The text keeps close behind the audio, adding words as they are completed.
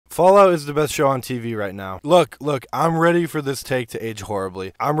Fallout is the best show on TV right now. Look, I'm ready for this take to age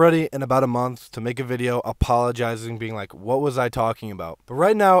horribly. I'm ready in about a month to make a video apologizing, being like, what was I talking about? But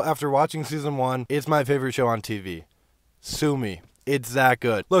right now, after watching season 1, it's my favorite show on TV. Sue me. It's that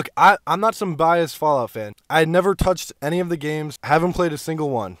good. Look, I'm not some biased Fallout fan. I never touched any of the games, haven't played a single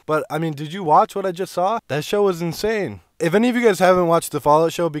one. But, I mean, did you watch what I just saw? That show was insane. If any of you guys haven't watched the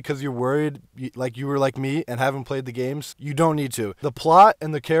Fallout show because you're worried, like you were like me, and haven't played the games, you don't need to. The plot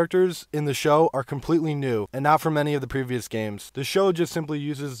and the characters in the show are completely new, and not from any of the previous games. The show just simply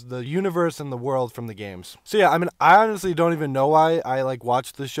uses the universe and the world from the games. So yeah, I mean, I honestly don't even know why I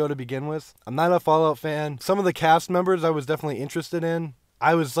watched this show to begin with. I'm not a Fallout fan. Some of the cast members I was definitely interested in.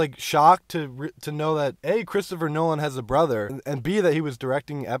 I was shocked to know that A, Christopher Nolan has a brother, and B, that he was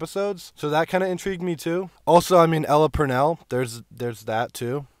directing episodes. So that kind of intrigued me too. Also, I mean, Ella Purnell, there's that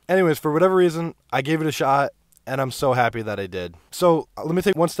too. Anyways, for whatever reason, I gave it a shot, and I'm so happy that I did. So let me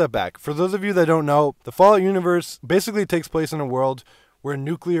take one step back. For those of you that don't know, the Fallout universe basically takes place in a world where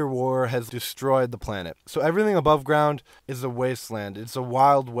nuclear war has destroyed the planet. So everything above ground is a wasteland. It's a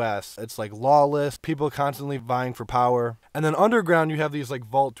wild west. It's lawless, people constantly vying for power. And then underground you have these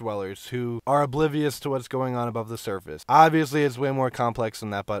vault dwellers who are oblivious to what's going on above the surface. Obviously it's way more complex than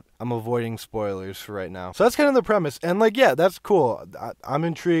that, but I'm avoiding spoilers for right now. So that's kind of the premise. And yeah, that's cool. I'm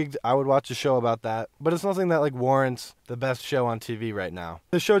intrigued. I would watch a show about that. But it's nothing that warrants the best show on TV right now.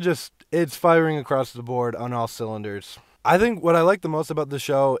 The show it's firing across the board on all cylinders. I think what I like the most about the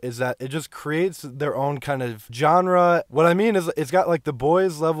show is that it just creates their own kind of genre. What I mean is it's got the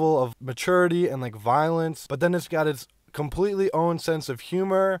boys level of maturity and violence, but then it's got its completely own sense of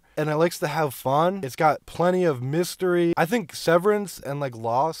humor, and it likes to have fun. It's got plenty of mystery. I think Severance and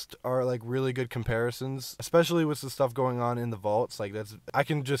Lost are really good comparisons, especially with the stuff going on in the vaults. I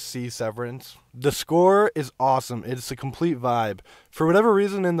can just see Severance. The score is awesome. It's a complete vibe. For whatever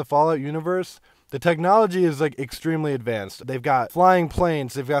reason in the Fallout universe, the technology is extremely advanced. They've got flying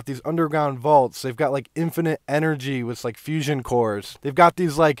planes, they've got these underground vaults, they've got infinite energy with fusion cores. They've got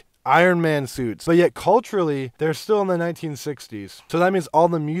these Iron Man suits. But yet culturally, they're still in the 1960s. So that means all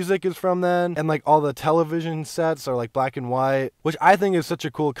the music is from then, and all the television sets are black and white, which I think is such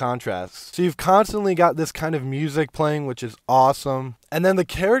a cool contrast. So you've constantly got this kind of music playing, which is awesome. And then the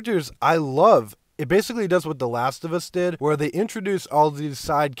characters I love. It basically does what The Last of Us did, where they introduce all these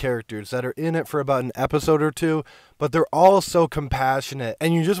side characters that are in it for about an episode or two, but they're all so compassionate,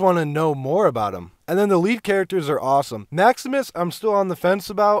 and you just want to know more about them. And then the lead characters are awesome. Maximus, I'm still on the fence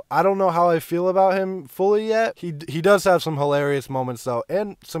about. I don't know how I feel about him fully yet. He does have some hilarious moments, though,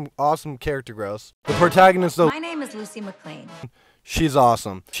 and some awesome character growth. The protagonist, though... My name is Lucy McLean. She's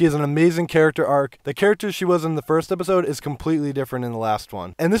awesome. She has an amazing character arc. The character she was in the first episode is completely different in the last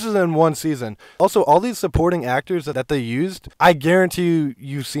one. And this is in one season. Also, all these supporting actors that they used, I guarantee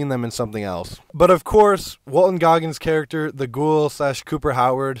you've seen them in something else. But of course, Walton Goggins' character, the Ghoul/Cooper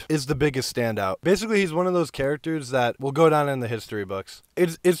Howard, is the biggest standout. Basically, he's one of those characters that will go down in the history books.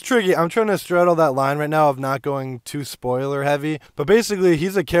 It's tricky. I'm trying to straddle that line right now of not going too spoiler heavy. But basically,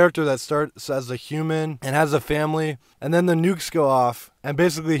 he's a character that starts as a human and has a family, and then the nukes go off. And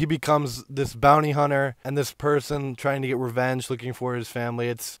basically he becomes this bounty hunter and this person trying to get revenge, looking for his family.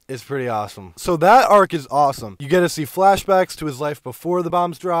 It's pretty awesome. So that arc is awesome. You get to see flashbacks to his life before the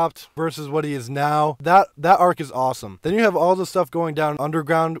bombs dropped versus what he is now. That arc is awesome. Then you have all the stuff going down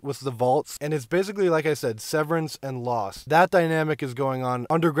underground with the vaults. And it's basically, like I said, Severance and Lost. That dynamic is going on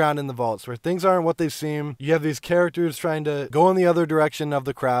underground in the vaults where things aren't what they seem. You have these characters trying to go in the other direction of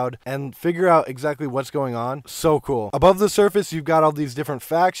the crowd and figure out exactly what's going on. So cool. Above the surface, you've got all these different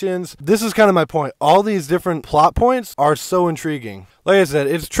factions. This is kind of my point. All these different plot points are so intriguing. Like I said,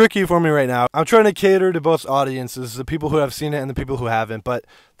 it's tricky for me right now. I'm trying to cater to both audiences, the people who have seen it and the people who haven't, but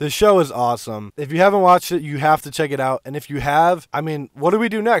the show is awesome. If you haven't watched it, you have to check it out. And if you have, I mean, what do we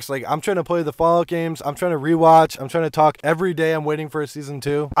do next? I'm trying to play the Fallout games. I'm trying to rewatch. I'm trying to talk every day. I'm waiting for a season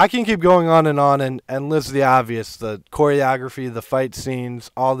 2. I can keep going on and list the obvious, the choreography, the fight scenes,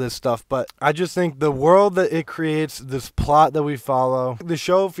 all this stuff. But I just think the world that it creates, this plot that we follow, the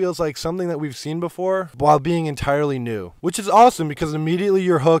show feels like something that we've seen before while being entirely new, which is awesome because immediately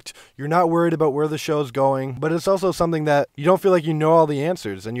you're hooked. You're not worried about where the show's going, but it's also something that you don't feel like you know all the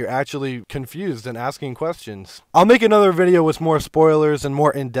answers and you're actually confused and asking questions. I'll make another video with more spoilers and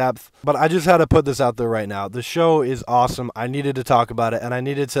more in-depth, but I just had to put this out there right now. The show is awesome. I needed to talk about it, and I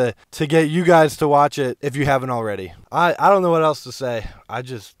needed to get you guys to watch it if you haven't already. I don't know what else to say.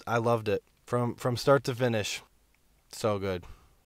 I loved it from start to finish. So good.